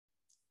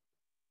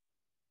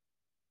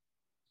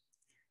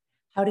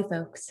Howdy,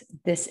 folks.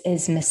 This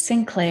is Miss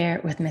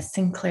Sinclair with Miss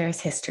Sinclair's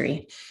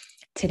History.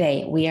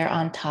 Today, we are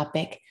on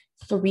topic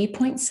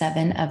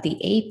 3.7 of the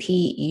AP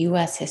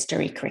US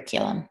History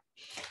curriculum.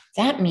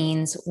 That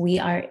means we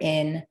are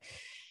in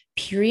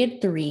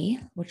period 3,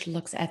 which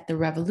looks at the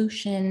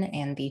revolution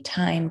and the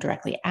time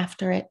directly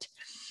after it.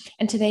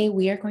 And today,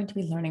 we are going to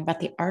be learning about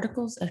the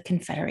Articles of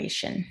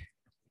Confederation.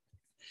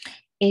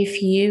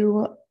 If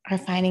you are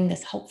finding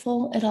this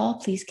helpful at all,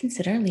 please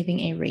consider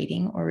leaving a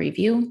rating or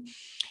review.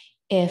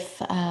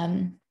 If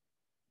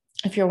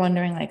you're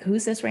wondering, like,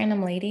 who's this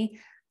random lady?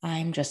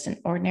 I'm just an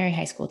ordinary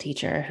high school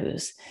teacher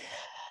who's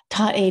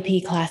taught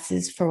AP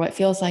classes for what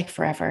feels like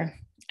forever.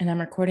 And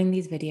I'm recording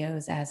these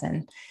videos as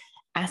an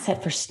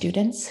asset for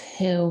students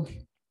who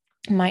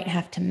might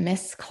have to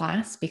miss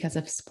class because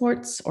of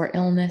sports or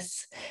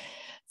illness,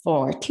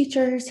 for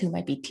teachers who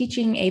might be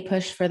teaching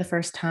APUSH for the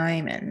first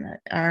time and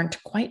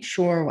aren't quite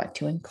sure what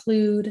to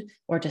include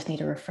or just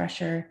need a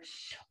refresher,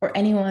 or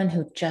anyone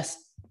who just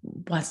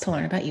wants to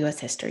learn about US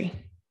history.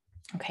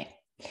 Okay,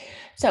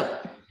 so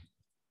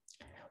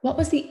what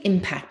was the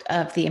impact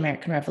of the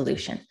American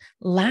Revolution?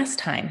 Last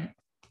time,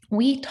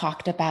 we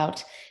talked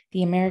about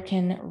the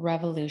American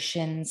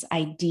Revolution's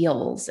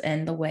ideals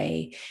and the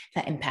way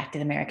that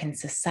impacted American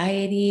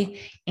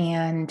society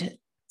and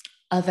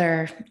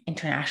other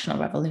international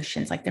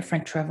revolutions like the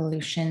French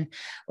Revolution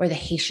or the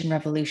Haitian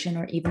Revolution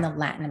or even the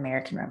Latin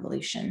American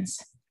revolutions.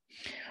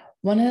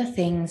 One of the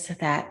things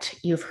that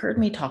you've heard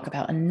me talk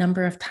about a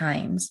number of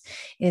times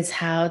is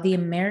how the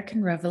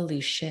American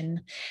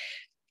Revolution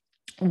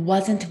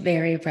wasn't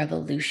very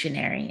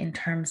revolutionary in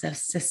terms of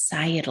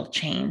societal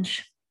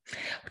change.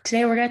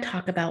 Today, we're going to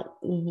talk about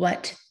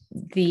what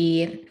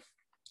the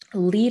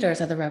leaders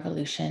of the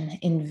revolution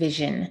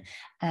envision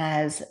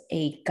as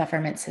a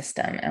government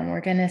system, and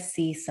we're going to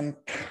see some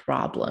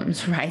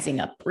problems rising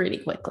up really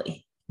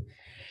quickly.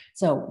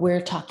 So we're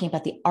talking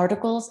about the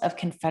Articles of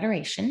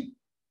Confederation.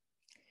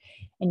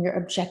 And your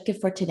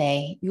objective for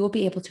today, you will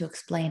be able to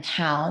explain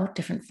how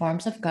different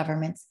forms of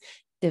governments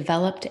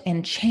developed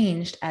and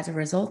changed as a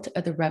result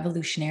of the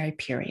Revolutionary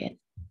period.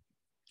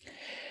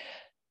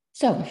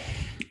 So,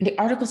 the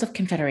Articles of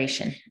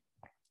Confederation.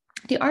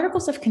 The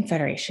Articles of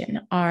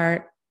Confederation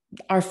are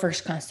our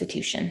first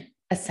constitution,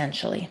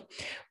 essentially.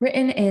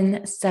 Written in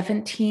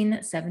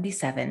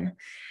 1777,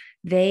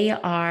 they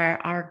are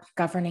our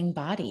governing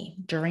body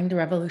during the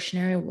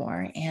Revolutionary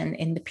War and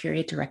in the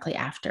period directly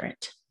after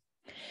it.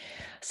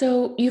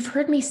 So you've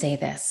heard me say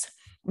this,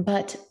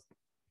 but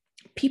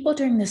people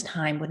during this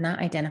time would not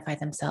identify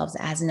themselves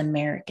as an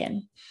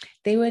American.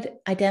 They would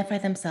identify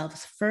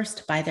themselves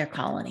first by their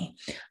colony.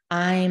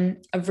 I'm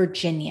a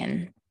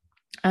Virginian.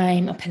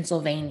 I'm a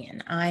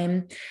Pennsylvanian.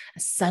 I'm a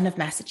son of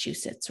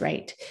Massachusetts,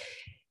 right?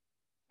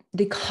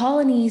 The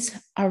colonies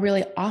are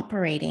really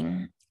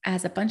operating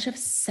as a bunch of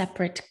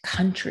separate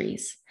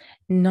countries,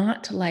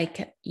 not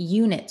like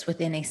units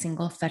within a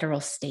single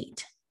federal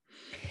state.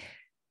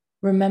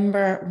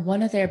 Remember,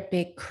 one of their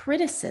big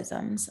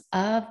criticisms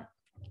of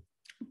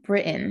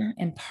Britain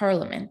and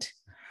Parliament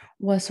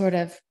was sort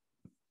of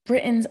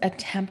Britain's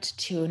attempt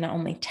to not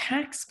only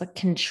tax, but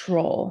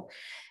control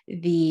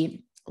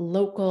the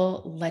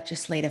local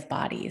legislative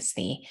bodies,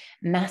 the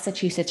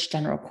Massachusetts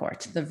General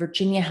Court, the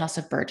Virginia House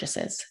of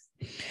Burgesses.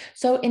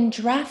 So in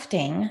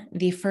drafting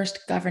the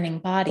first governing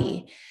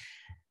body,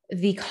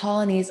 the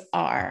colonies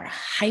are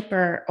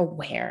hyper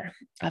aware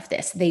of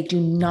this. They do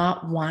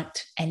not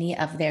want any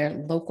of their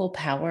local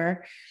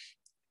power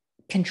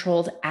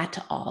controlled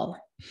at all,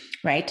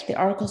 right? The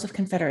Articles of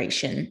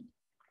Confederation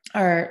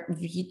are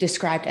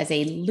described as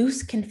a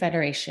loose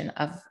confederation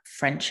of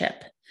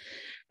friendship,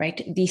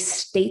 right? The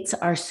states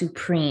are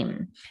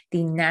supreme.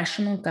 The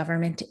national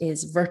government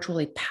is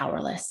virtually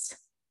powerless.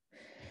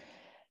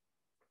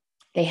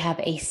 They have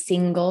a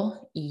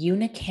single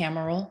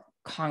unicameral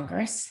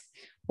Congress.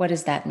 What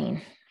does that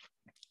mean?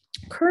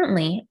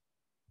 Currently,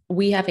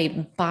 we have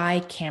a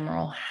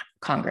bicameral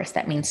Congress.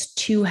 That means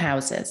two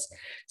houses.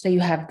 So you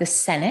have the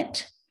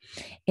Senate,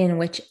 in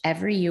which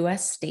every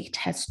US state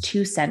has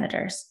two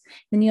senators.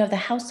 Then you have the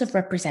House of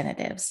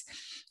Representatives,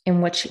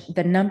 in which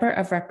the number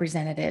of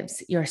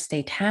representatives your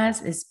state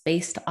has is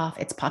based off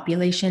its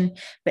population,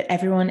 but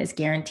everyone is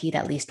guaranteed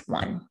at least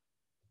one.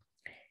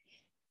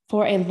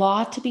 For a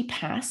law to be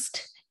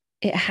passed,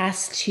 it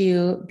has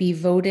to be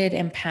voted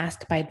and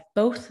passed by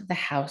both the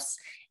House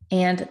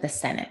and the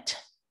Senate.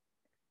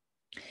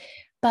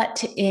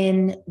 But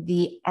in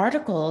the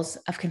Articles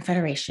of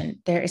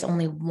Confederation, there is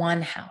only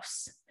one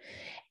House.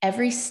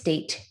 Every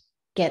state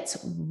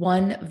gets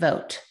one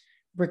vote,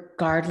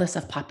 regardless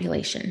of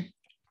population.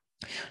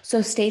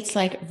 So states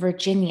like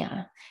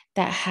Virginia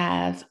that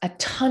have a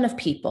ton of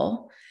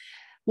people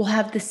will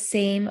have the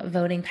same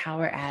voting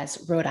power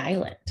as Rhode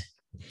Island.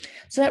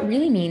 So that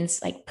really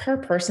means, like, per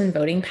person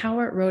voting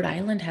power, Rhode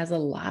Island has a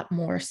lot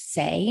more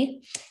say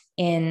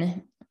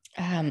in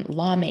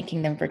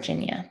lawmaking than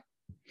Virginia.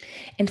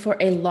 And for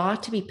a law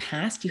to be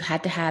passed, you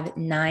had to have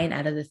 9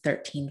 out of the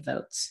 13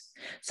 votes.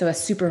 So a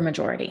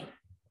supermajority.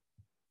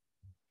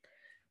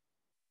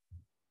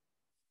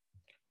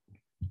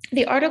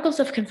 The Articles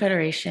of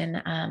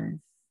Confederation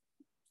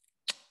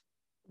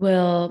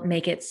will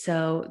make it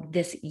so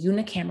this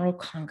unicameral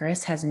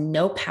Congress has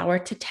no power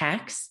to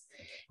tax.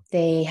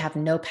 They have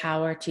no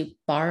power to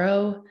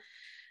borrow.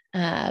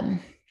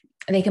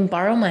 They can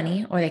borrow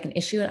money or they can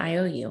issue an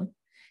IOU.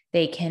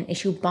 They can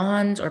issue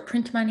bonds or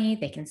print money.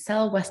 They can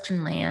sell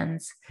Western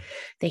lands.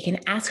 They can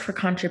ask for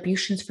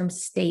contributions from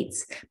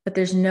states, but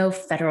there's no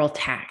federal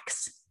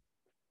tax.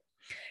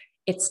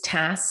 Its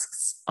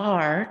tasks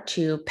are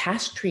to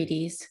pass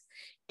treaties,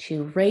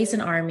 to raise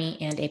an army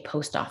and a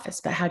post office.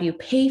 But how do you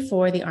pay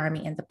for the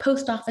army and the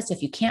post office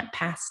if you can't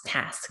pass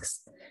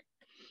tasks?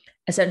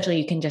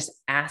 Essentially, you can just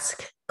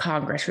ask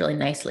Congress really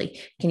nicely,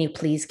 can you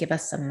please give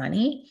us some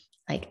money?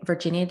 Like,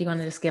 Virginia, do you want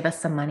to just give us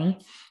some money?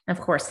 And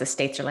of course, the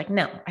states are like,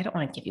 no, I don't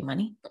want to give you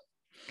money.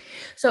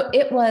 So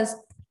it was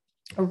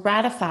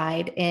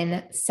ratified in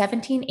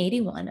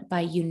 1781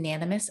 by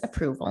unanimous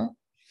approval.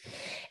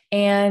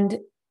 And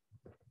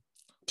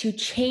to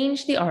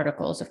change the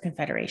Articles of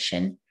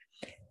Confederation,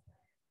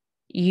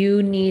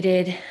 you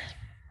needed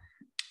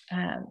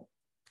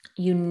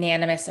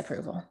unanimous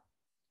approval,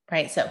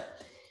 right? So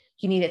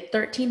you needed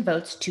 13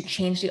 votes to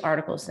change the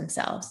articles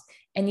themselves,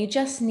 and you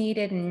just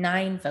needed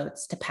 9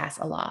 votes to pass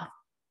a law.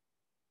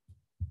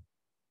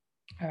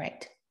 All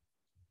right.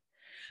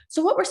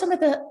 So what were some of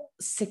the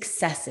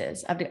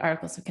successes of the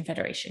Articles of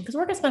Confederation? Because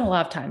we're going to spend a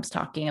lot of time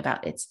talking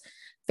about its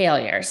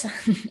failures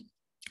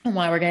and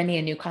why we're going to need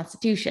a new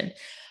constitution.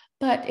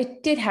 But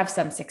it did have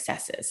some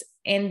successes.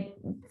 And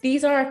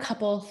these are a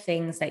couple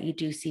things that you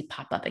do see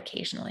pop up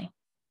occasionally.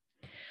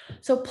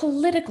 So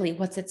politically,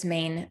 what's its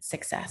main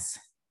success?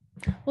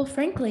 Well,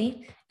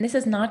 frankly, this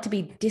is not to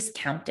be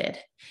discounted.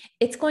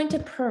 It's going to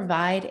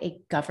provide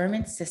a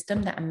government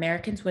system that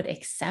Americans would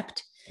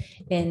accept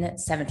in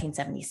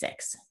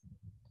 1776.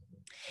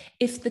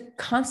 If the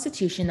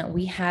Constitution that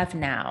we have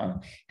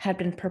now had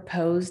been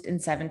proposed in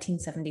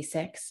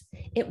 1776,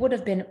 it would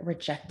have been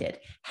rejected.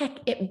 Heck,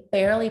 it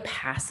barely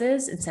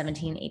passes in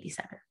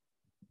 1787,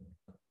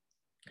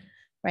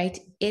 right?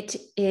 It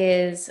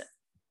is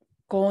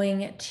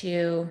going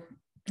to,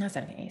 not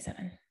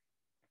 1787.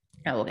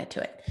 No, we'll get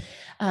to it.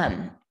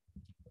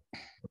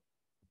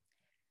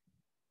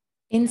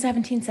 In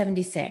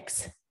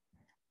 1776,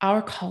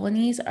 our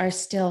colonies are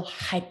still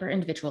hyper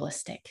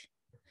individualistic.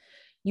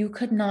 You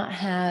could not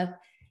have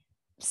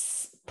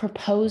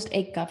proposed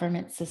a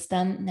government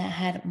system that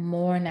had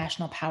more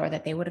national power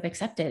that they would have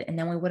accepted. And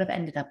then we would have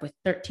ended up with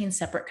 13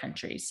 separate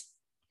countries,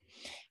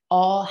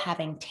 all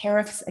having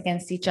tariffs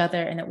against each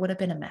other, and it would have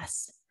been a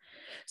mess.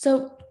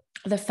 So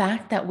the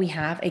fact that we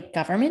have a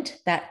government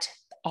that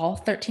all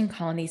 13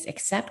 colonies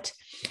accept,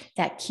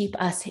 that keep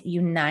us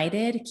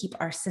united, keep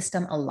our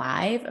system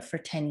alive for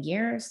 10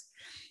 years,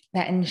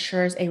 that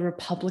ensures a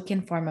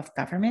Republican form of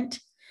government.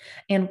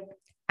 And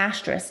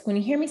asterisk, when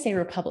you hear me say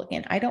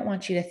Republican, I don't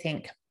want you to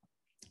think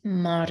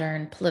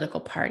modern political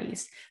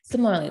parties.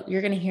 Similarly, you're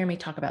going to hear me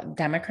talk about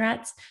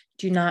Democrats.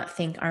 Do not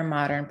think our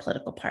modern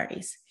political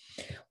parties.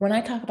 When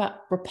I talk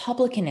about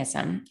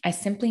republicanism, I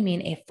simply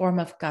mean a form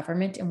of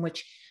government in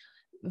which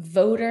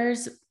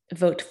voters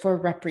vote for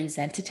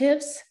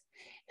representatives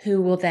who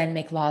will then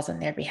make laws on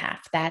their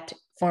behalf. That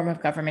form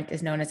of government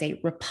is known as a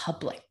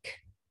republic,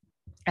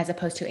 as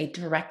opposed to a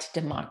direct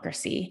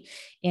democracy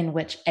in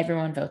which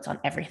everyone votes on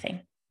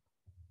everything.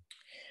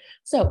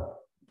 So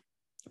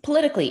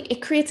politically,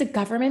 it creates a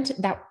government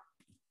that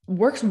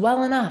works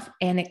well enough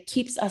and it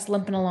keeps us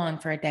limping along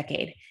for a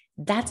decade.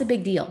 That's a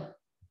big deal.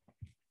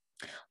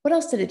 What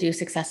else did it do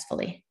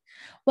successfully?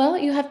 Well,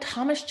 you have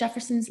Thomas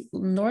Jefferson's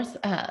Land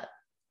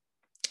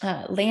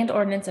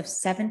Ordinance of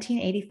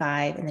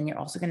 1785, and then you're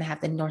also going to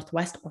have the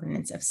Northwest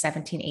Ordinance of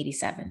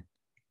 1787.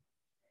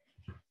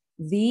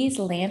 These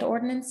land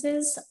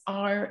ordinances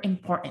are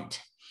important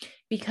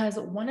because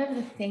one of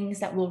the things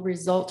that will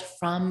result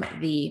from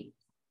the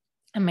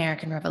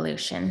American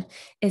Revolution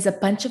is a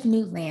bunch of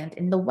new land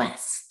in the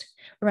West.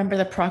 Remember,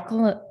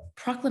 the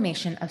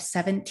Proclamation of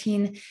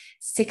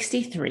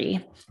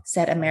 1763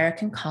 said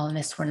American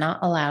colonists were not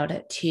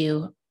allowed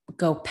to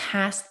go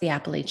past the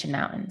Appalachian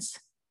Mountains.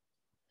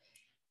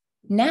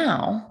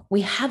 Now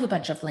we have a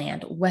bunch of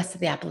land west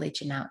of the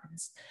Appalachian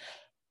Mountains.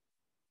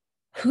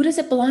 Who does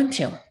it belong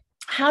to?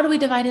 How do we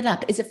divide it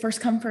up? Is it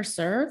first come, first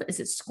serve? Is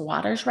it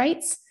squatters'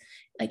 rights?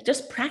 Like,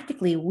 just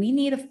practically, we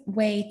need a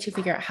way to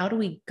figure out how do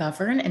we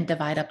govern and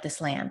divide up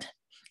this land.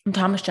 And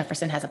Thomas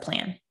Jefferson has a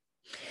plan.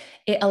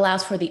 It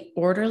allows for the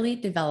orderly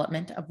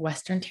development of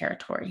Western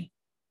territory.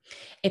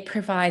 It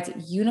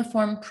provides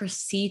uniform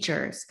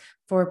procedures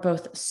for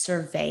both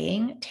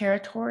surveying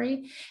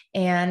territory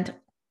and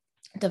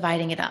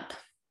dividing it up.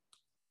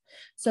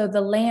 So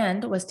the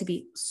land was to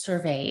be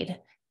surveyed,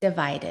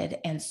 divided,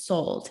 and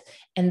sold.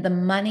 And the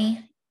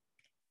money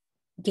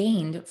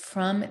gained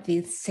from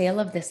the sale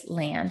of this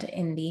land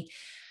in the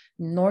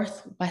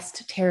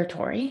Northwest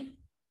Territory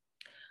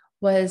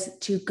was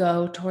to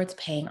go towards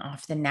paying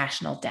off the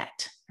national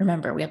debt.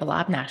 Remember, we have a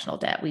lot of national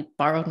debt. We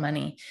borrowed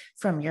money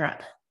from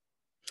Europe.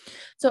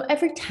 So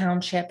every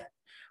township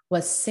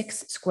was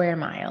 6 square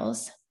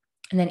miles,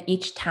 And then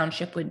each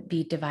township would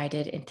be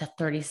divided into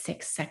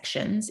 36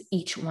 sections,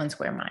 each 1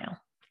 square mile.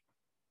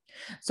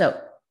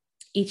 So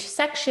each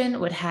section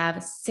would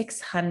have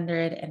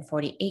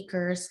 640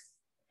 acres.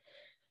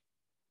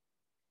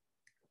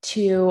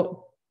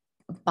 To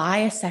buy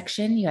a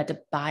section, you had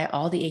to buy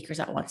all the acres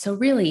at once. So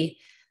really,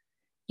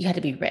 you had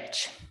to be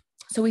rich.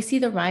 So we see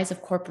the rise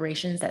of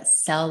corporations that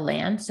sell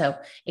land. So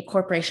a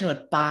corporation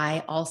would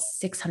buy all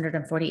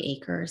 640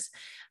 acres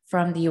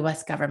from the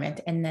US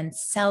government and then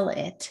sell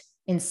it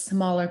in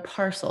smaller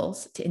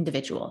parcels to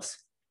individuals.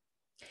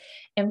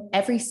 And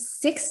every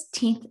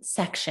 16th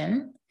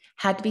section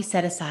had to be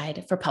set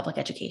aside for public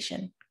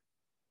education.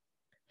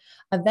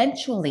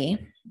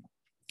 Eventually,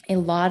 a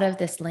lot of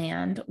this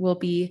land will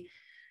be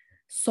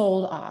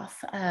sold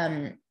off.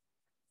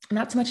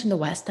 Not so much in the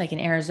West, like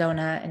in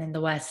Arizona and in the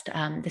West,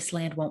 this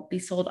land won't be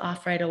sold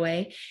off right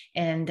away.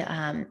 And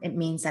it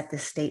means that the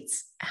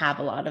states have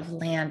a lot of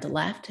land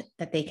left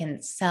that they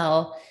can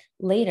sell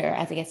later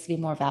as it gets to be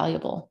more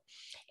valuable.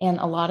 And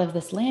a lot of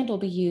this land will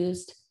be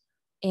used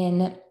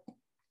in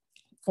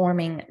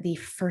forming the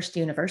first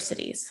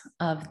universities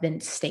of the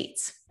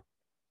states.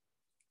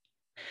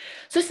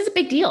 So this is a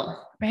big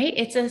deal, right?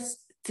 It's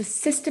a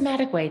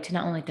systematic way to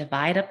not only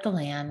divide up the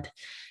land,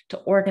 to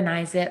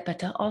organize it, but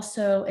to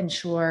also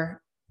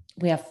ensure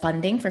we have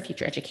funding for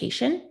future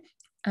education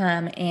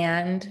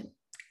and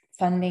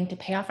funding to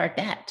pay off our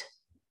debt.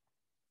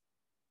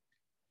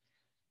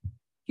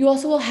 You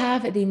also will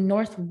have the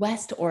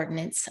Northwest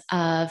Ordinance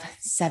of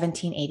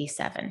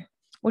 1787,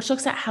 which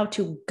looks at how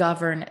to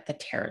govern the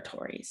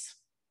territories.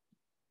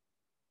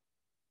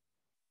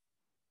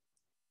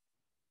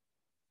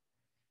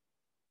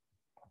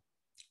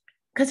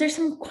 Because there's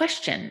some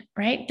question,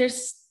 right?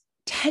 There's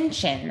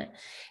tension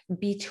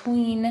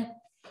between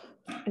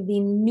the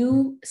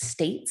new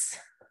states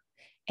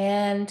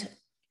and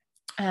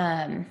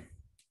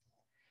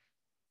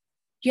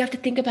you have to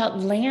think about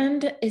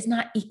land is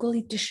not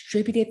equally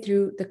distributed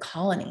through the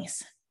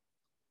colonies,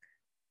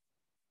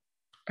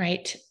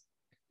 right?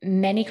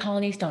 Many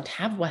colonies don't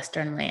have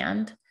Western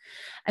land,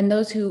 and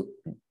those who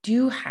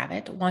do have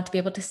it want to be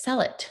able to sell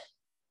it.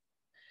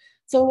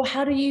 So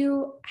how do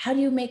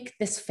you make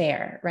this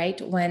fair, right?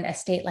 When a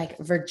state like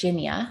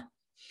Virginia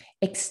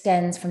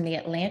extends from the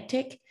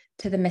Atlantic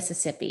to the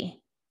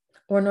Mississippi,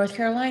 or North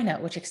Carolina,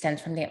 which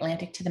extends from the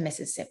Atlantic to the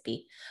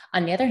Mississippi.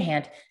 On the other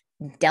hand,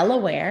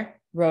 Delaware,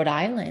 Rhode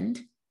Island,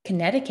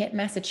 Connecticut,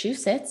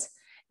 Massachusetts,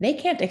 they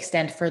can't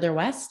extend further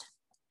west,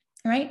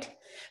 right?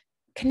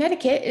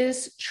 Connecticut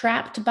is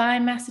trapped by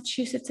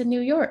Massachusetts and New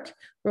York.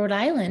 Rhode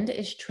Island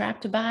is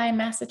trapped by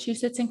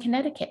Massachusetts and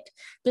Connecticut.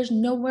 There's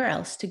nowhere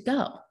else to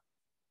go.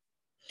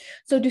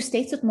 So do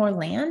states with more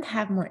land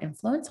have more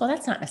influence? Well,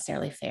 that's not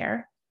necessarily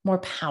fair. More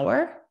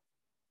power?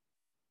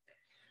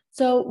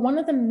 So one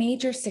of the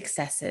major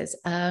successes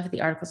of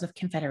the Articles of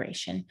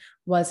Confederation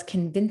was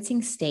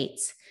convincing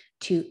states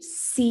to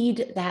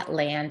cede that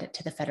land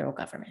to the federal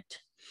government,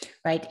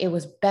 right? It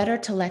was better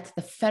to let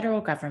the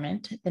federal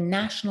government, the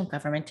national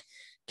government,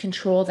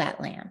 control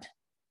that land.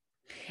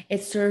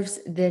 It serves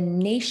the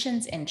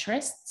nation's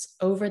interests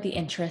over the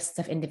interests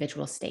of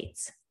individual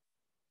states.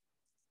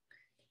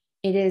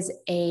 It is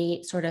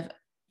a sort of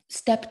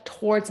step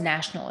towards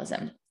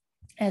nationalism,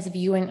 as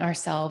viewing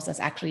ourselves as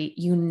actually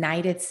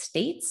United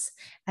States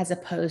as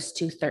opposed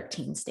to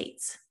 13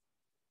 states,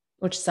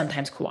 which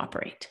sometimes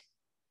cooperate.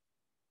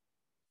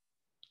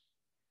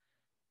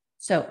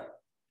 So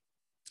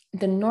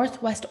the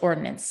Northwest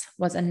Ordinance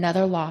was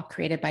another law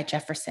created by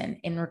Jefferson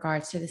in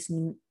regards to this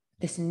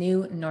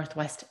new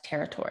Northwest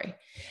Territory.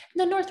 And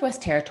the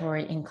Northwest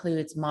Territory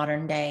includes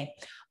modern day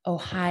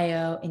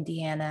Ohio,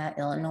 Indiana,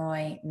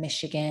 Illinois,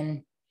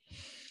 Michigan,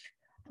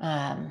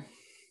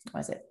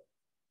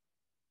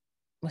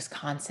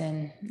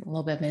 Wisconsin, a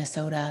little bit of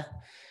Minnesota.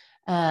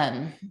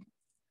 So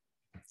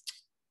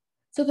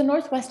the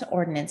Northwest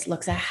Ordinance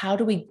looks at how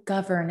do we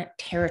govern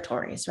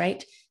territories,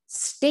 right?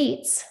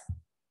 States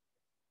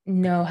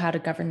know how to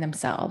govern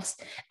themselves,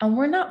 and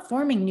we're not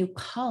forming new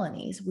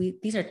colonies.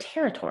 These are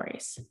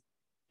territories.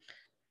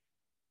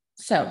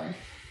 So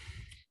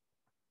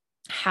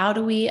how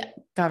do we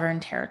govern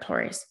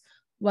territories?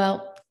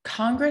 Well,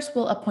 Congress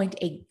will appoint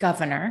a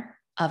governor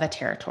of a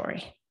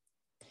territory.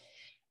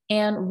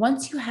 And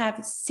once you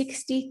have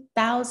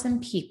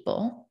 60,000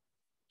 people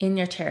in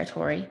your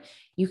territory,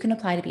 you can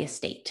apply to be a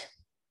state.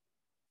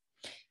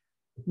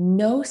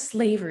 No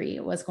slavery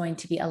was going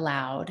to be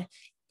allowed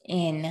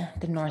in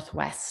the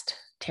Northwest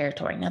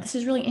Territory. Now, this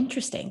is really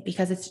interesting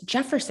because it's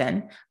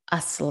Jefferson,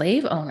 a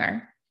slave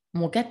owner,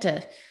 and we'll get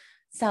to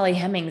Sally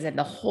Hemings and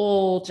the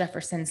whole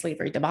Jefferson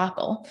slavery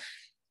debacle.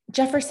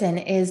 Jefferson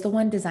is the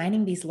one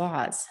designing these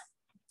laws,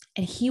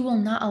 and he will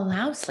not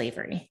allow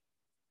slavery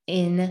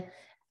to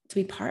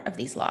be part of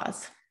these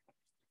laws.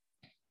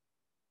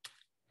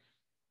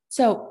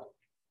 So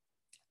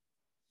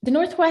the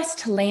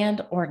Northwest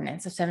Land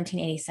Ordinance of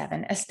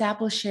 1787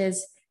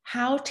 establishes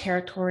how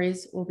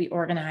territories will be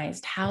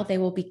organized, how they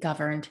will be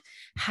governed,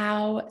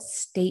 how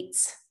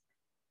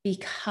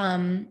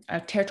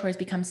territories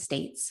become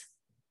states.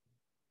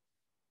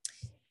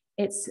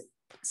 It's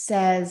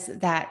says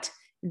that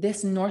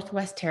this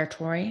Northwest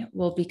Territory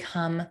will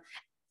become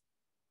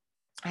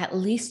at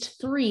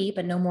least 3,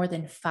 but no more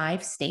than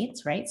 5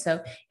 states, right?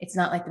 So it's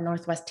not like the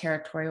Northwest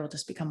Territory will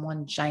just become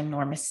one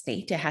ginormous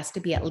state. It has to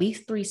be at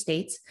least 3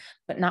 states,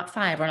 but not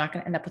 5. We're not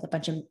going to end up with a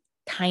bunch of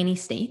tiny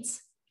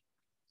states.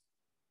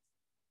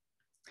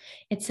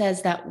 It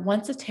says that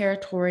once a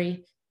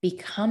territory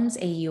becomes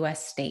a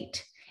US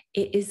state,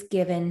 it is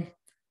given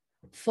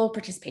full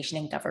participation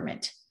in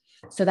government.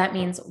 So that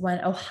means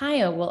when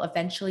Ohio will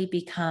eventually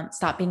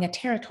stop being a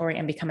territory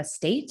and become a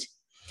state,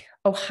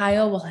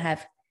 Ohio will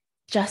have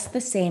just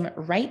the same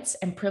rights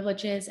and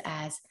privileges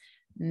as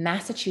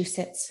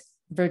Massachusetts,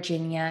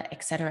 Virginia,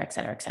 et cetera, et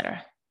cetera, et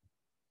cetera.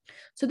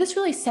 So this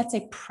really sets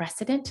a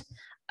precedent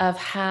of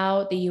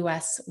how the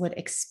US would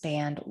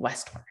expand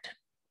westward.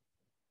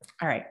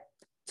 All right,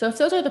 so if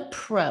those are the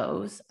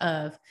pros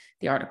of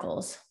the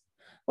articles,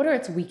 what are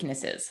its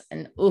weaknesses?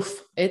 And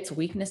oof, its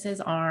weaknesses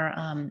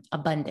are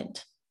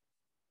abundant.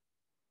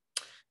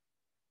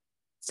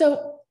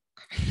 So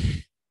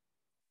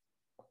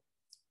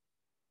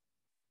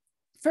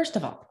first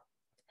of all,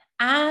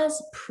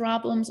 as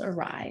problems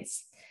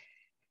arise,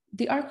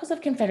 the Articles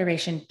of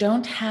Confederation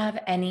don't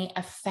have any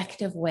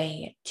effective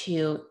way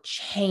to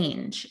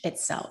change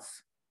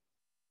itself,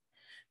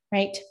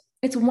 right?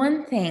 It's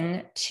one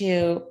thing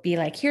to be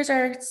like, here's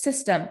our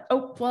system.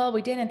 Oh, well,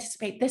 we didn't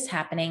anticipate this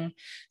happening,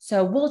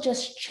 so we'll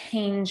just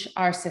change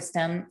our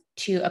system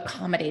to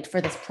accommodate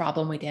for this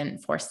problem we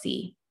didn't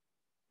foresee.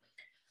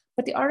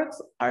 But the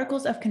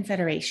Articles of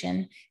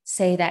Confederation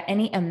say that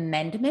any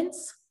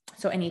amendments,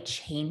 so any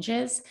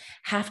changes,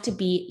 have to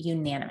be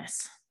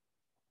unanimous,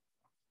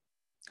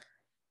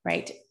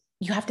 right?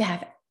 You have to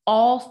have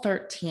all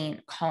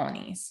 13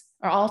 colonies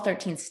or all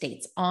 13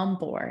 states on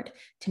board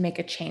to make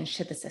a change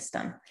to the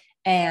system.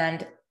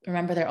 And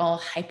remember, they're all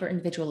hyper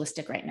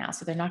individualistic right now,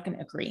 so they're not going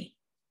to agree.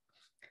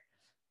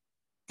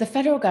 The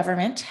federal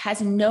government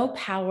has no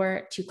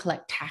power to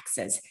collect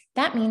taxes.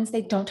 That means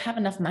they don't have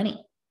enough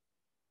money.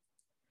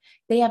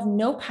 They have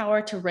no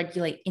power to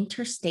regulate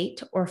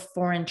interstate or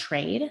foreign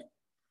trade.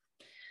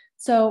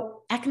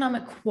 So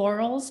economic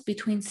quarrels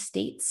between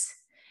states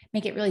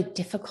make it really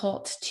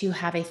difficult to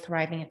have a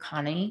thriving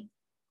economy.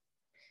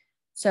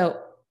 So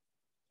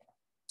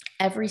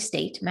every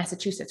state,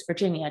 Massachusetts,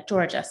 Virginia,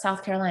 Georgia,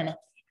 South Carolina,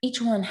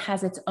 each one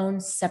has its own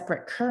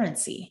separate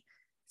currency.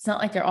 It's not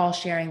like they're all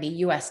sharing the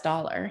US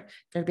dollar.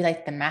 There'd be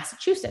like the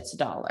Massachusetts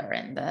dollar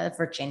and the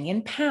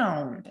Virginian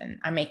pound. And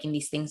I'm making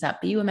these things up,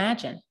 but you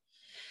imagine.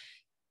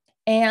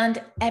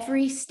 And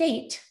every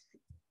state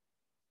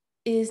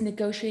is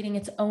negotiating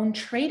its own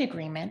trade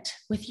agreement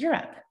with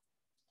Europe.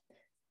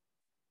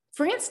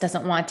 France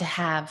doesn't want to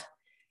have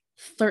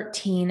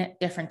 13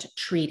 different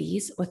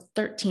treaties with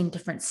 13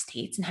 different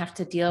states and have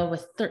to deal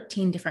with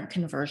 13 different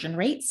conversion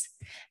rates.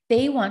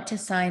 They want to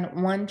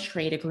sign one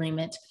trade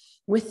agreement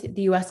with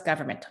the US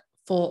government,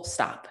 full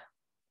stop.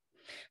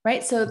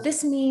 Right? So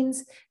this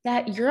means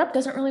that Europe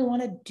doesn't really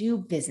want to do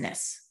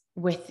business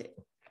with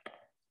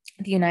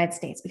the United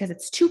States because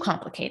it's too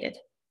complicated.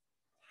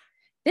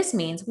 This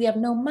means we have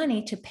no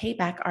money to pay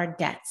back our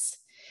debts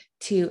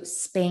to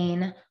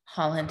Spain,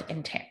 Holland,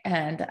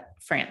 and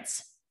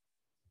France.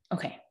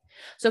 Okay,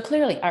 so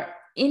clearly our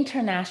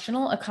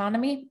international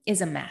economy is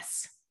a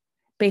mess,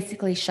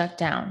 basically shut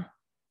down.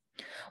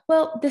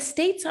 Well, the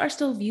states are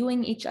still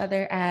viewing each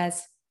other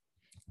as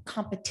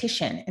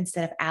competition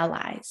instead of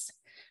allies,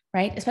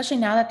 right? Especially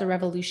now that the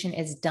revolution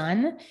is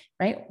done,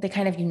 right? They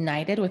kind of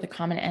united with a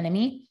common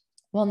enemy.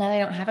 Well, now they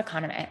don't have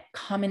a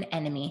common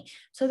enemy.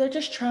 So they're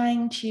just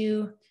trying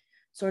to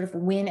sort of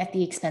win at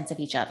the expense of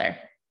each other.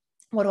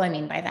 What do I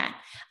mean by that?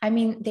 I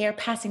mean, they're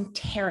passing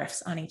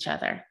tariffs on each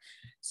other.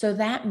 So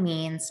that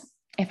means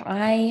if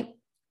I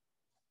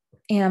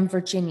am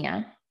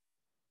Virginia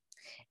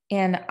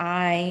and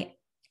I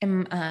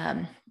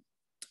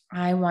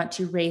want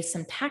to raise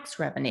some tax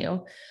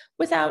revenue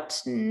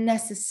without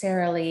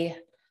necessarily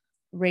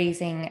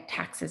raising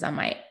taxes on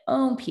my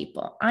own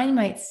people, I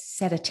might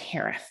set a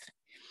tariff,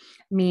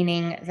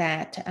 meaning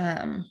that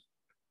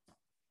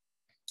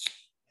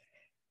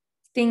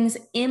things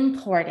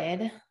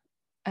imported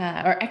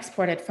or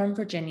exported from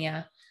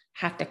Virginia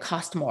have to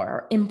cost more,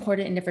 or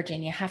imported into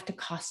Virginia have to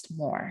cost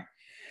more.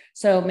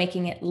 So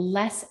making it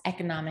less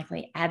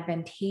economically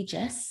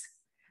advantageous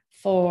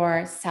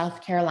for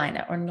South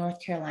Carolina or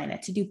North Carolina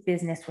to do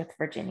business with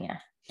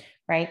Virginia,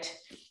 right?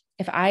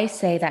 If I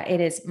say that it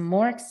is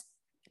more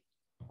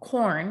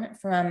corn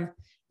from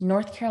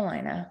North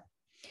Carolina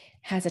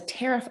has a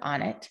tariff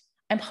on it,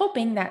 I'm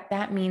hoping that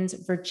that means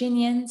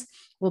Virginians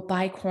will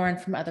buy corn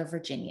from other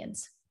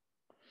Virginians,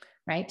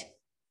 right?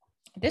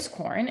 This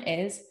corn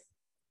is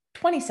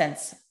 20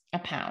 cents a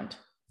pound.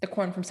 The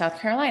corn from South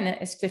Carolina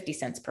is 50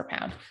 cents per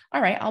pound.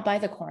 All right, I'll buy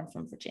the corn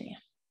from Virginia.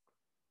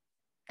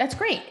 That's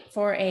great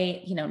for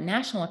a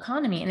national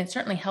economy, and it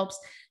certainly helps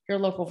your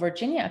local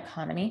Virginia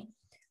economy,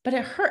 but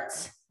it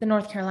hurts the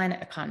North Carolina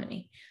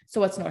economy.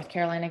 So what's North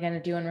Carolina going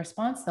to do in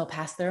response? They'll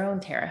pass their own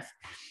tariff.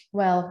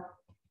 Well,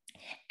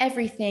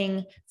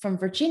 Everything from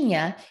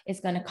Virginia is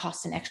going to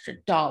cost an extra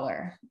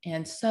 $1.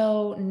 And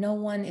so no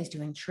one is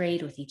doing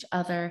trade with each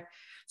other.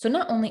 So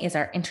not only is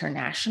our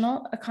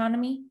international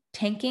economy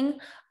tanking,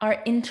 our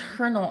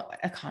internal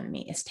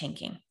economy is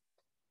tanking.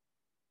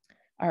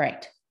 All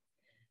right,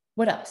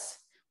 what else?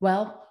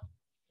 Well,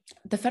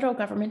 the federal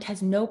government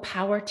has no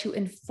power to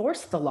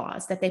enforce the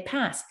laws that they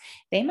pass.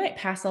 They might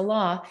pass a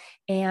law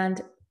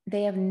and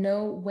they have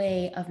no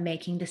way of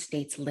making the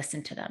states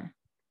listen to them.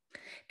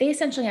 They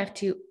essentially have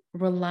to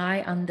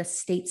rely on the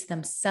states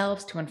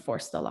themselves to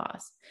enforce the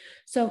laws.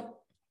 So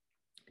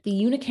the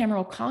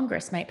unicameral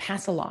Congress might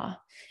pass a law,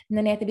 and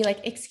then they have to be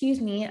like, excuse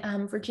me,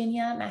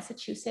 Virginia,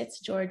 Massachusetts,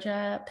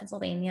 Georgia,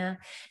 Pennsylvania,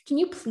 can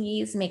you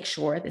please make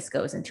sure this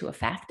goes into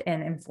effect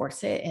and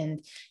enforce it?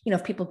 And,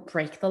 if people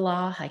break the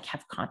law, like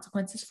have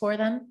consequences for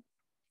them.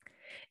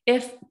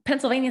 If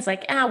Pennsylvania is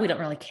like, we don't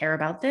really care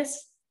about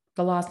this,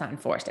 the law's not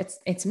enforced.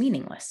 It's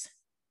meaningless.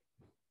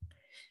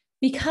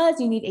 Because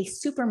you need a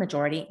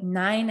supermajority,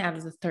 9 out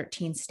of the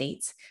 13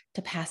 states,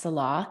 to pass a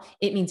law,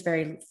 it means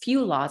very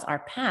few laws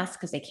are passed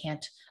because they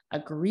can't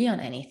agree on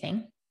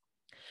anything.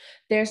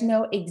 There's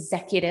no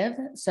executive.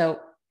 So,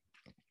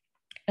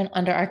 and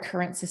under our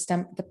current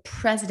system, the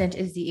president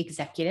is the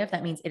executive.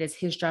 That means it is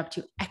his job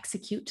to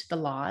execute the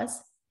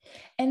laws.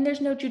 And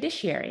there's no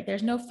judiciary.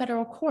 There's no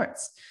federal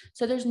courts.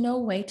 So there's no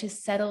way to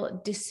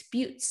settle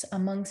disputes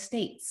among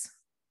states.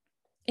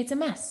 It's a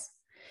mess.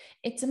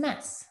 It's a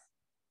mess.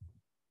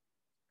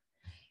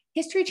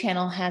 History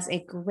Channel has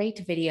a great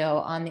video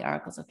on the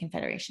Articles of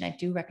Confederation. I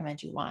do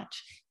recommend you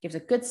watch. It gives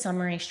a good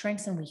summary,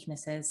 strengths and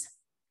weaknesses.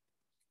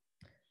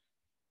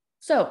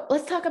 So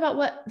let's talk about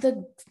what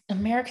the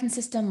American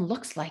system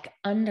looks like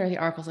under the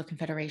Articles of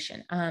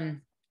Confederation.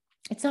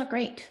 It's not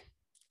great.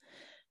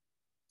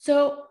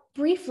 So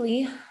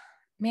briefly,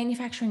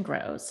 manufacturing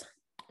grows.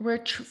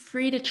 We're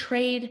free to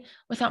trade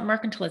without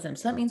mercantilism.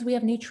 So that means we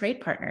have new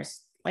trade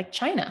partners like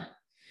China,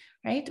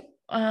 right?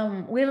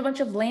 We have a bunch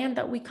of land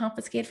that we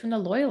confiscated from the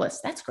loyalists.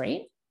 That's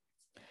great.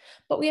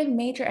 But we have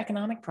major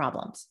economic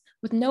problems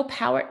with no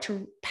power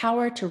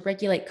to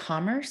regulate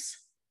commerce.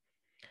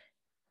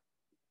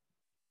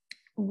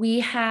 We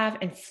have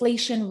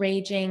inflation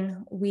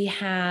raging. We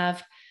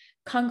have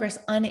Congress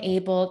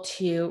unable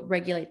to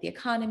regulate the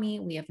economy.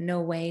 We have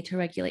no way to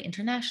regulate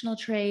international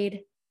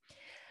trade.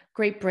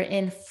 Great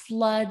Britain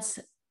floods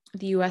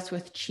the US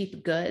with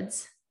cheap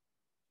goods,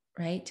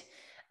 right?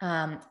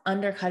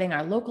 Undercutting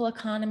our local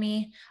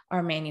economy,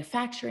 our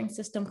manufacturing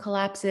system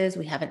collapses,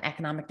 we have an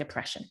economic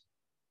depression.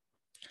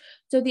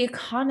 So the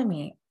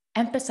economy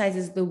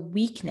emphasizes the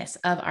weakness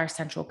of our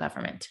central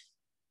government.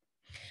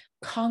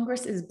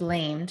 Congress is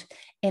blamed,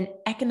 and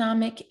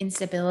economic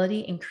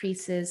instability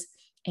increases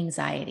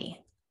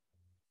anxiety.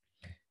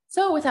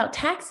 So without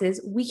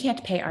taxes, we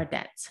can't pay our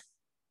debts.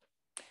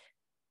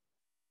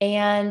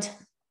 And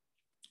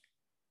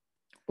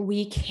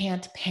we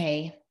can't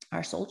pay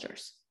our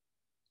soldiers.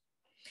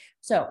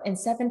 So in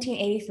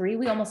 1783,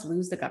 we almost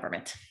lose the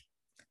government.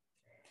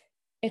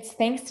 It's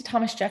thanks to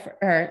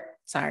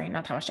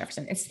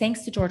It's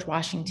thanks to George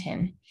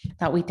Washington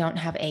that we don't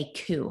have a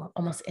coup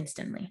almost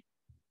instantly,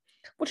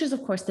 which is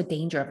of course the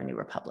danger of a new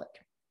republic.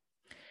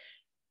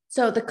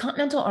 So the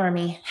Continental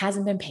Army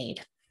hasn't been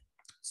paid.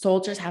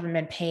 Soldiers haven't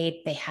been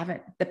paid.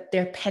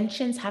 Their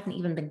pensions haven't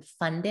even been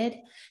funded.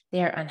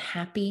 They are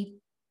unhappy.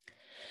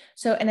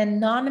 So an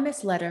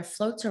anonymous letter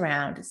floats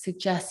around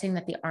suggesting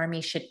that the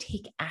army should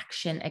take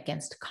action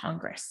against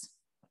Congress.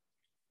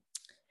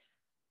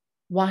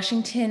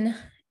 Washington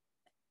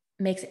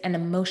makes an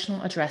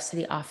emotional address to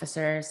the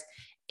officers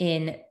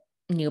in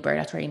Newburgh.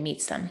 That's where he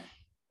meets them.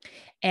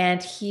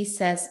 And he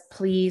says,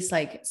 please,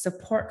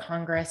 support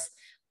Congress.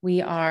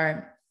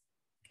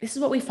 This is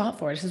what we fought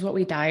for. This is what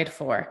we died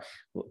for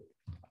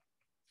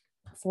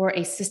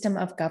a system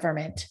of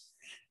government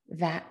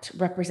that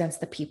represents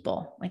the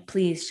people.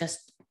 Please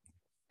just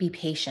be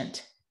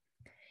patient.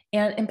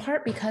 And in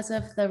part because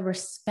of the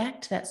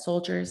respect that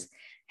soldiers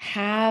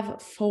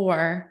have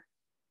for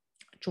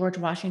George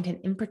Washington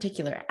in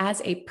particular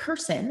as a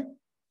person.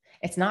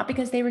 It's not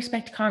because they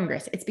respect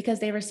Congress. It's because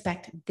they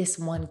respect this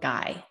one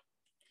guy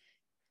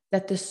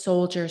that the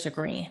soldiers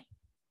agree.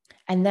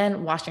 And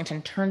then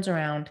Washington turns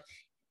around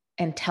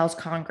and tells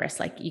Congress,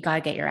 you got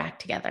to get your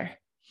act together.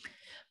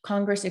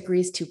 Congress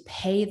agrees to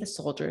pay the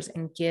soldiers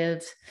and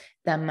gives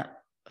them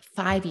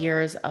 5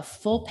 years of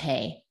full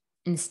pay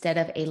instead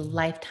of a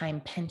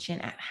lifetime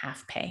pension at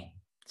half pay.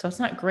 So it's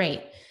not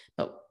great,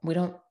 but we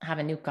don't have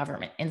a new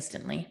government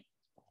instantly.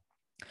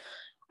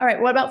 All right,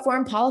 what about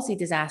foreign policy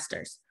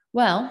disasters?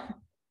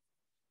 Well,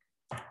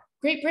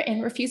 Great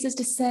Britain refuses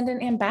to send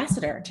an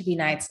ambassador to the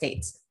United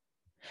States.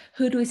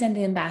 Who do we send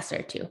the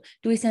ambassador to?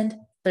 Do we send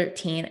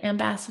 13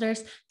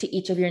 ambassadors to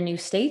each of your new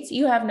states?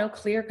 You have no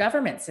clear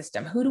government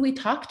system. Who do we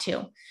talk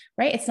to,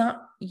 right? It's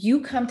not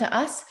you come to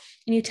us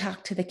and you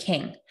talk to the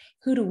king.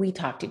 Who do we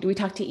talk to? Do we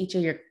talk to each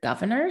of your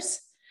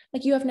governors?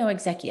 You have no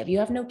executive, you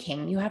have no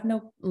king, you have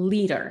no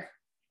leader.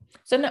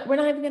 So no, we're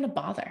not even going to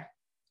bother.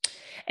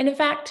 And in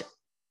fact,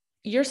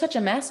 you're such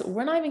a mess.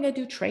 We're not even going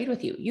to do trade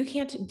with you. You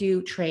can't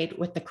do trade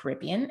with the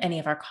Caribbean, any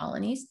of our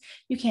colonies.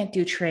 You can't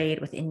do trade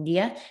with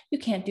India. You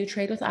can't do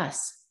trade with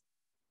us.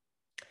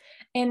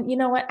 And you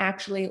know what?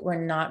 Actually,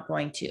 we're not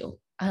going to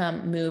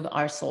move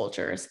our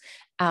soldiers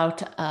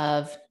out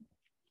of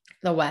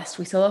the West.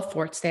 We still have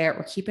forts there.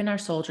 We're keeping our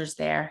soldiers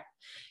there.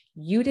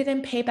 You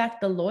didn't pay back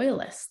the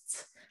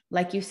loyalists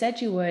like you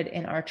said you would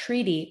in our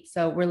treaty,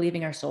 so we're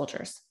leaving our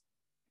soldiers.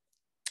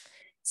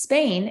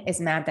 Spain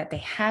is mad that they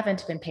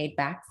haven't been paid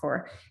back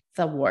for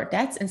the war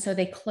debts, and so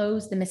they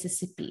closed the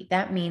Mississippi.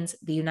 That means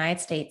the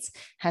United States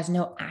has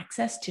no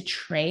access to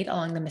trade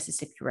along the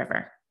Mississippi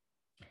River.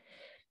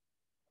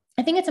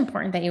 I think it's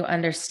important that you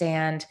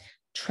understand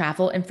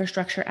travel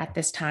infrastructure at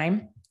this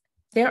time.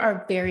 There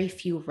are very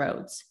few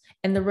roads,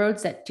 and the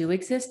roads that do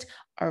exist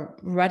are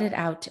rutted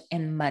out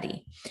and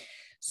muddy.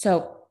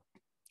 So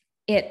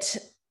it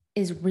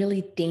is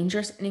really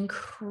dangerous and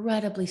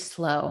incredibly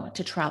slow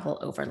to travel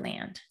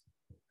overland.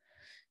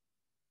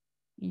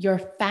 Your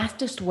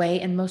fastest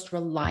way and most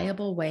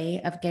reliable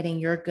way of getting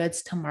your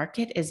goods to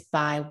market is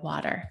by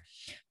water,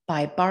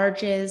 by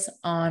barges,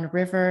 on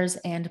rivers,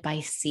 and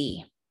by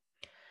sea.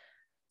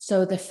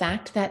 So the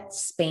fact that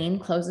Spain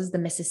closes the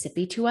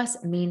Mississippi to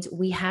us means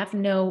we have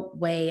no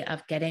way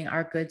of getting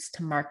our goods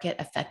to market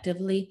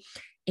effectively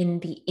in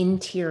the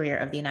interior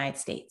of the United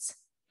States.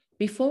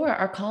 Before,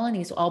 our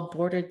colonies all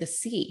bordered the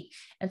sea.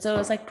 And so it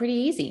was like pretty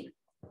easy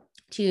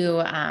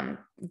to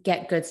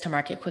get goods to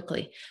market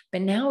quickly.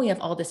 But now we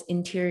have all this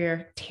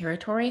interior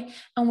territory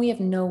and we have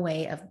no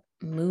way of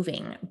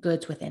moving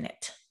goods within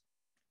it.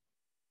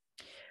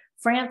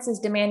 France is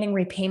demanding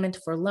repayment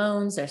for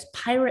loans. There's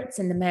pirates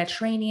in the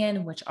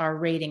Mediterranean, which are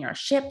raiding our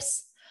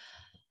ships.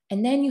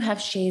 And then you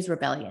have Shays'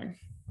 Rebellion.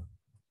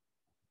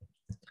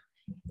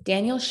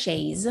 Daniel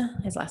Shays,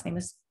 his last name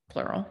is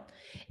plural,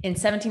 in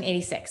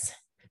 1786.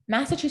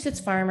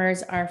 Massachusetts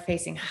farmers are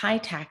facing high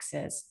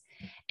taxes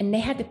and they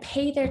had to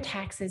pay their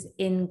taxes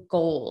in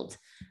gold,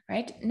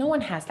 right? No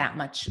one has that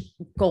much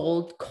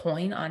gold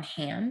coin on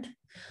hand.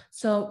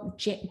 So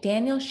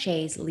Daniel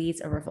Shays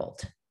leads a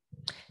revolt.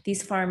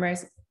 These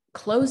farmers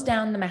closed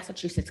down the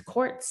Massachusetts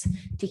courts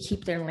to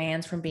keep their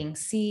lands from being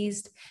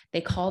seized.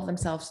 They called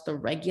themselves the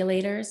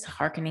Regulators,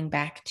 hearkening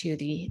back to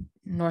the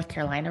North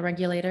Carolina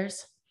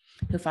Regulators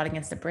who fought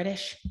against the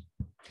British.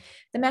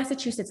 The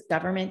Massachusetts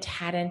government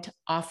hadn't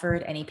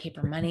offered any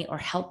paper money or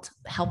help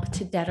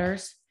to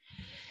debtors.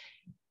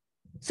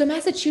 So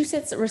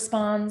Massachusetts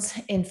responds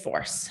in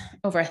force.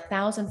 Over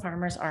 1,000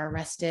 farmers are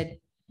arrested,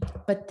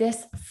 but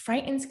this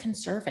frightens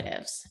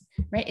conservatives,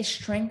 right? It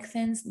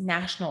strengthens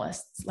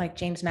nationalists like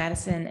James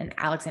Madison and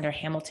Alexander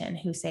Hamilton,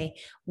 who say,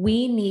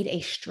 we need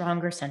a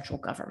stronger central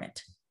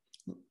government.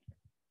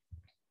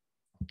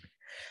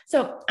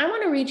 So I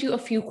want to read you a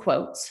few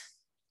quotes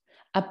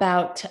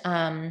about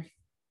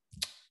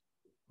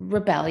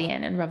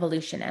rebellion and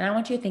revolution. And I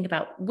want you to think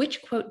about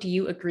which quote do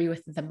you agree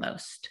with the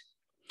most?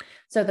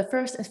 So the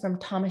first is from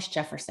Thomas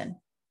Jefferson.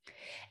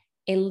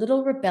 A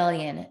little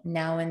rebellion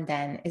now and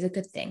then is a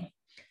good thing.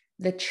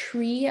 The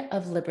tree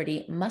of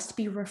liberty must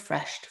be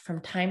refreshed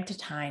from time to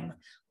time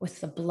with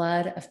the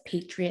blood of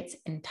patriots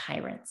and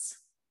tyrants.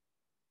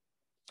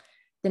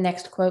 The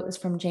next quote is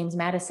from James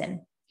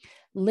Madison.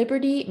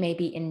 Liberty may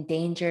be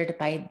endangered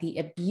by the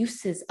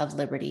abuses of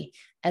liberty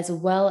as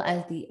well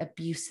as the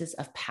abuses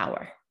of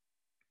power.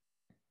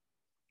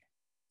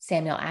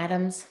 Samuel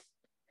Adams,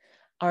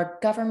 our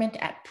government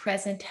at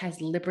present has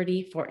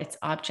liberty for its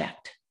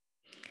object.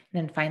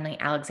 And then finally,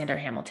 Alexander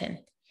Hamilton.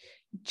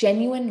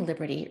 Genuine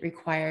liberty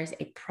requires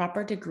a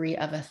proper degree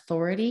of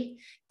authority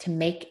to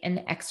make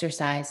and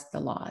exercise the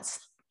laws.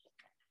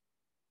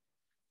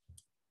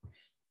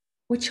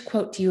 Which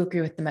quote do you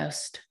agree with the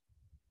most?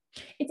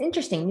 It's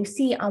interesting. You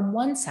see on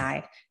one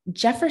side,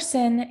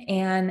 Jefferson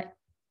and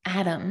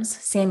Adams,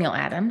 Samuel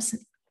Adams,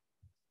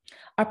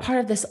 are part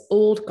of this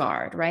old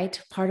guard,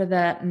 right? Part of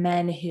the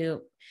men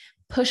who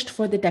pushed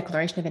for the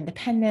Declaration of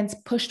Independence,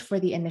 pushed for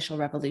the initial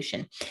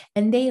revolution.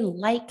 And they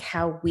like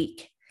how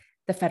weak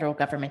the federal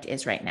government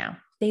is right now.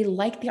 They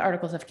like the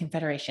Articles of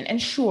Confederation. And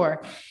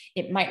sure,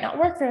 it might not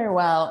work very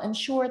well. And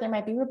sure, there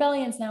might be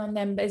rebellions now and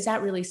then, but is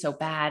that really so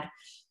bad,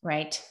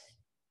 right?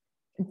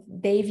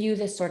 They view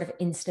this sort of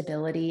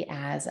instability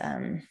as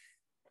a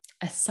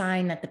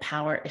sign that the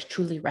power is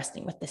truly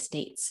resting with the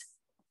states.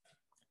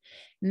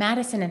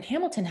 Madison and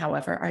Hamilton,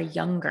 however, are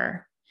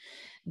younger.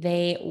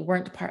 They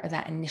weren't part of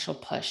that initial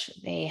push.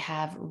 They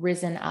have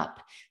risen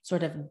up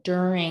sort of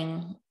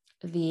during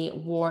the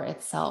war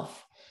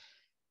itself.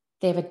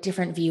 They have a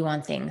different view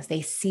on things.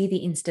 They see the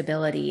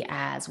instability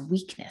as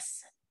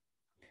weakness,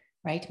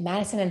 right?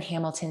 Madison and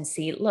Hamilton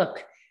see,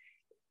 look,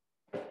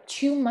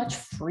 too much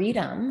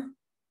freedom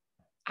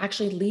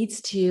actually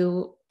leads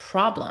to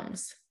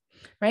problems,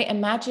 right?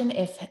 Imagine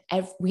if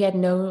we had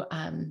no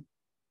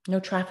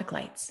traffic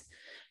lights,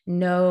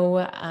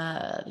 no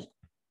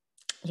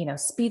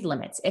speed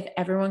limits, if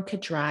everyone could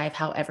drive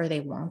however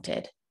they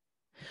wanted.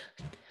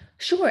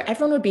 Sure,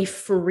 everyone would be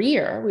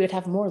freer. We would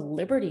have more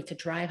liberty to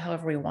drive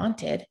however we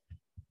wanted.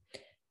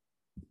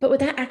 But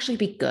would that actually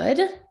be good?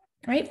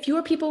 right?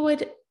 Fewer people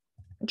would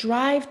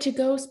drive to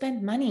go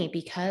spend money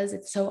because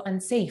it's so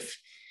unsafe,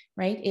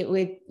 right? It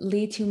would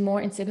lead to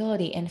more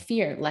instability and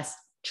fear, less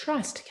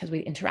trust because we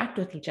interact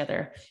with each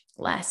other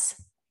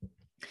less.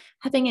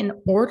 Having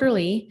an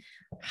orderly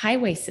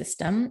highway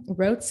system,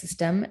 road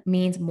system,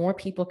 means more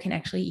people can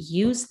actually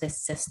use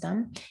this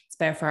system. It's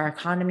better for our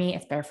economy,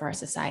 it's better for our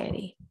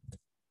society.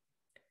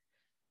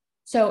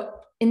 So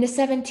in the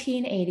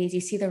 1780s,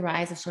 you see the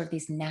rise of sort of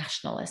these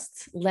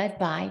nationalists led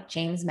by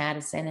James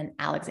Madison and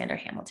Alexander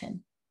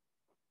Hamilton.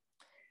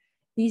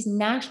 These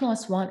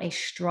nationalists want a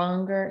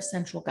stronger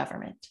central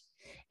government,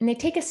 and they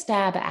take a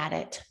stab at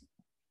it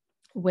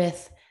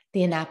with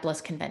the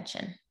Annapolis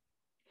Convention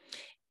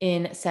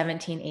in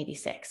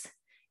 1786.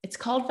 It's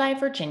called by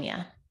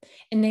Virginia,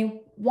 and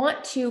they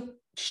want to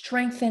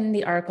strengthen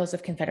the Articles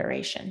of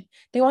Confederation.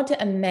 They want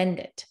to amend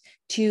it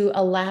to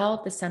allow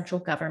the central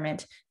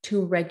government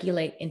to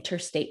regulate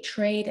interstate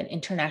trade and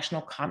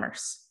international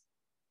commerce.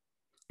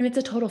 And it's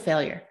a total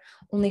failure.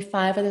 Only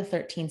 5 of the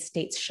 13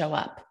 states show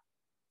up.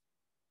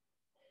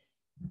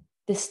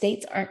 The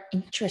states aren't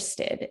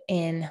interested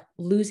in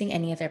losing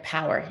any of their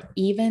power,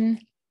 even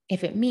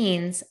if it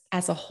means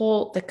as a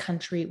whole, the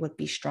country would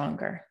be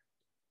stronger.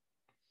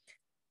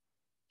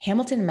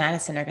 Hamilton and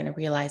Madison are going to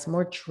realize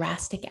more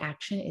drastic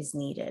action is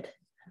needed.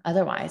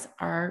 Otherwise,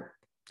 our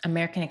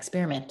American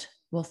experiment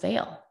will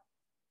fail.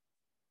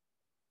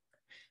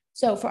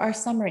 So for our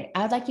summary,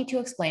 I'd like you to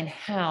explain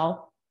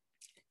how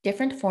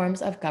different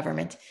forms of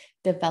government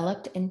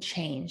developed and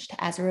changed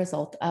as a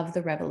result of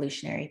the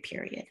Revolutionary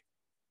period.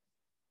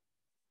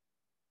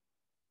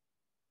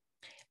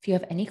 If you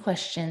have any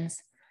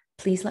questions,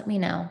 please let me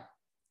know.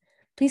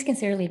 Please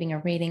consider leaving a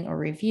rating or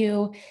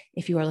review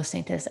if you are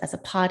listening to this as a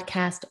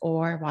podcast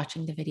or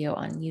watching the video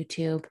on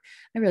YouTube.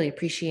 I really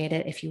appreciate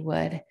it if you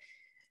would.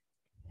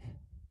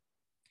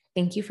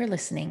 Thank you for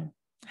listening.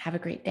 Have a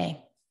great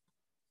day.